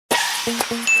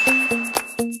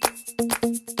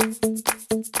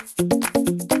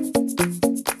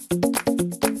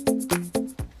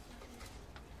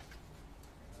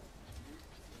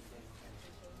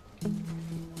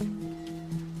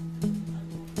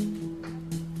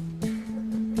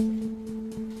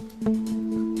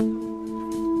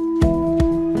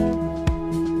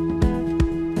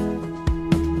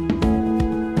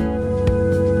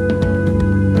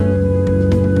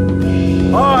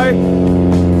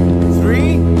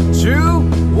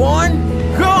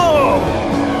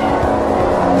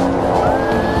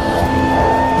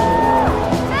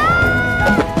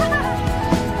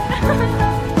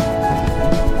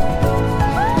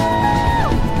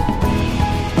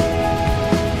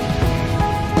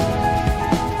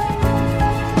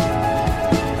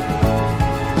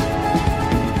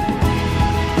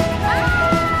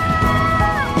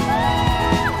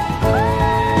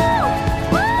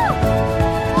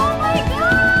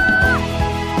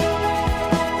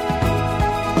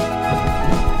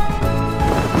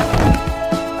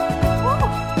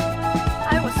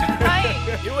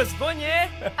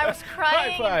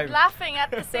Laughing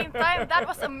at the same time. That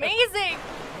was amazing.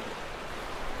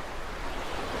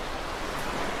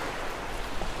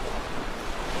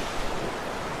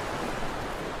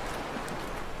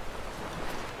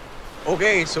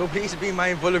 Okay, so please be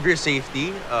mindful of your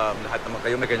safety. Lahat naman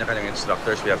kayo may kanya-kanyang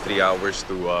instructors. We have 3 hours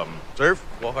to surf,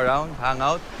 walk around, hang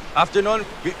out. After nun,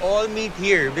 we all meet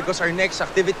here because our next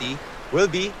activity will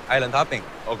be island hopping.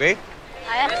 Okay?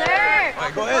 Yes, sir.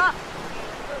 Okay, go ahead.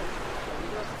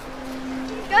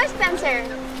 Ikaw, Spencer,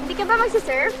 hindi ka ba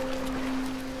magsisurf?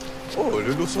 Oh,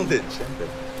 lulusong din, siyempre.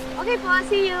 Okay po,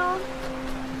 see you.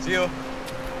 See you.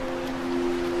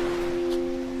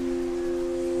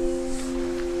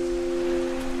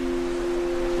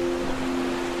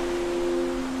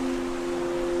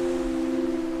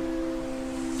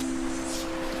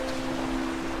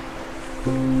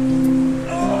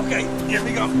 Okay, here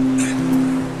we go.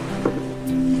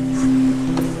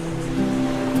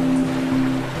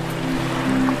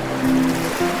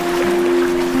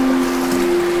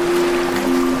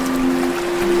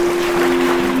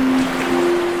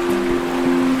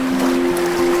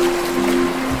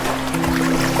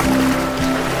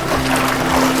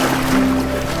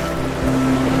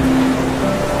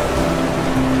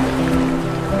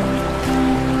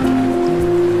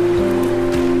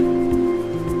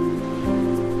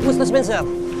 Spencer?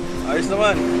 Ayos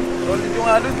naman. Solid yung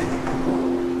alon eh.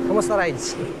 Kamusta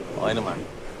rides? Okay naman.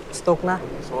 Stoke na?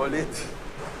 Solid.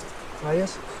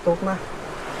 Ayos, stoke na.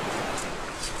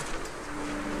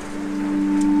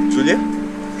 Julia?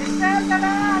 Sir,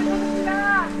 tara! Tulog na!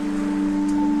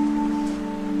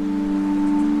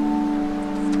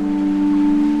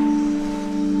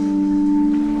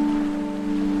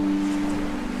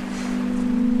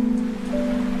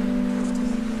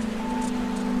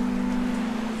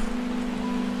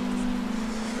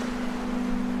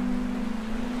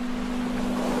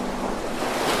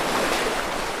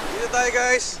 Hi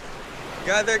guys,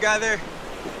 gather.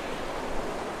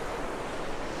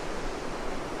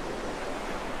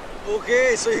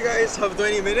 Okay, so you guys have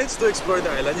 20 minutes to explore the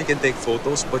island. You can take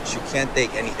photos, but you can't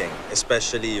take anything,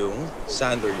 especially yung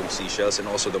sand or yung seashells. And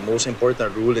also the most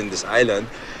important rule in this island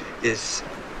is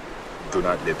do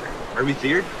not litter. Are we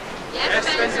clear? Yes,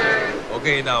 Spencer.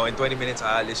 Okay, now in 20 minutes,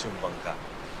 aalis yung bangka.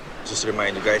 Just to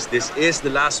remind you guys, this is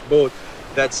the last boat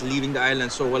that's leaving the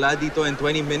island. So wala dito in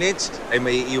 20 minutes ay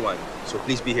may iiwan. So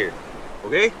please be here.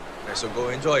 Okay? So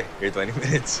go enjoy your 20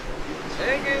 minutes.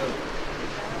 Thank you.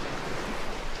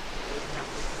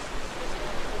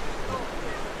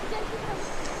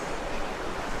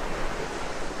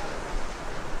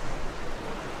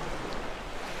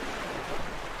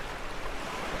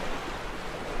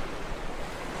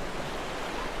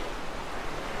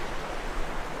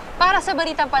 Para sa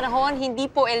balitang panahon, hindi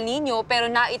po El Nino pero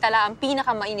naitala ang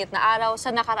pinakamainit na araw sa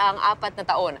nakaraang 4 na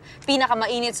taon.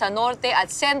 Pinakamainit sa Norte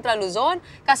at Central Luzon,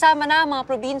 kasama na ang mga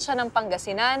probinsya ng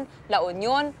Pangasinan, La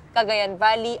Union, Cagayan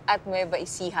Valley at Nueva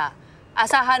Ecija.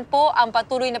 Asahan po ang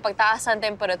patuloy na pagtaas ng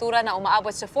temperatura na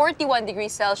umaabot sa 41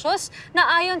 degrees Celsius na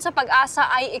ayon sa Pag-asa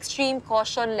ay extreme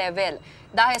caution level.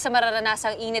 Dahil sa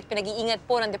mararanasang init, pinag-iingat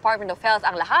po ng Department of Health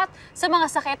ang lahat sa mga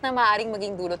sakit na maaaring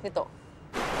maging dulot nito.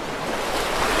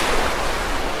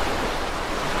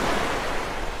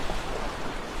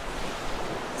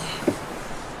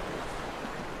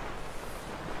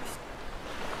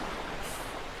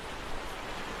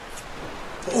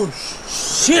 Oh,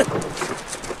 shit!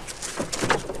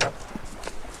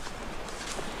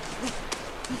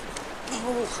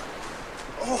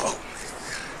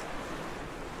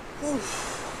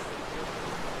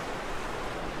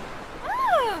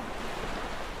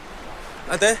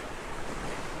 Ate?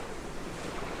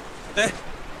 Ate?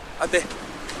 Ate?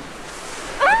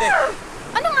 Ate?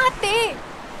 Anong ate?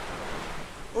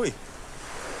 Uy.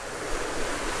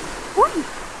 Uy!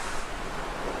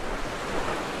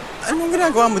 Anong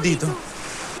ginagawa mo dito?